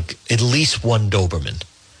it, like at least one Doberman,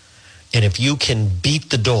 and if you can beat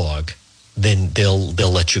the dog, then they'll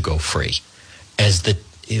let you go free. As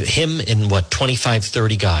him and 25,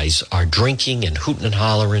 30 guys are drinking and hooting and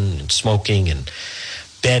hollering and smoking and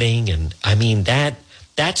betting, and I mean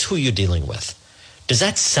that's who you're dealing with. Does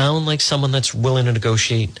that sound like someone that's willing to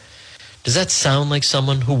negotiate? Does that sound like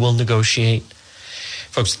someone who will negotiate?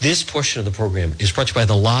 Folks, this portion of the program is brought to you by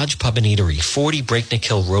the Lodge Pub and Eatery, 40 Breakneck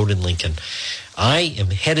Hill Road in Lincoln. I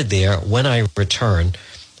am headed there when I return.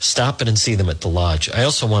 Stop in and see them at the Lodge. I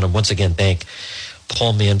also want to once again thank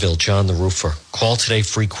Paul Manville, John the Roofer. Call today,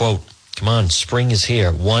 free quote. Come on, spring is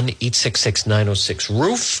here.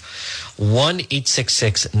 1-866-906-ROOF.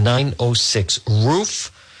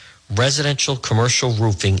 1-866-906-ROOF. Residential, commercial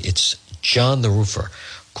roofing. It's John the Roofer.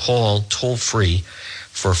 Call toll free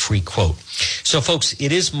for a free quote. So, folks,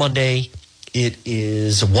 it is Monday. It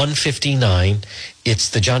is 1:59. It's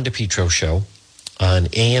the John DePietro Show on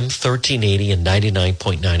AM 1380 and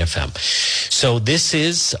 99.9 FM. So this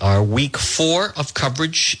is our week 4 of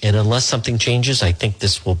coverage, and unless something changes, I think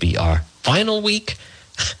this will be our final week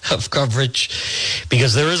of coverage,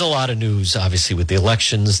 because there is a lot of news, obviously, with the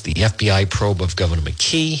elections, the FBI probe of Governor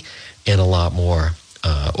McKee, and a lot more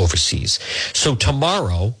overseas. So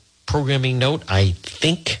tomorrow, programming note, I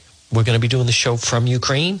think we're going to be doing the show from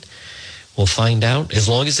Ukraine. We'll find out, as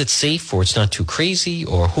long as it's safe or it's not too crazy,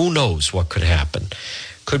 or who knows what could happen.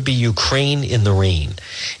 Could be Ukraine in the rain.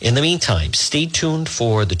 In the meantime, stay tuned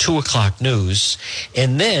for the 2 o'clock news,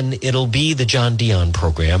 and then it'll be the John Dion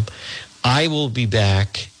program. I will be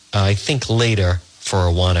back, I think, later for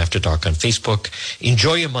a One After Dark on Facebook.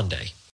 Enjoy your Monday.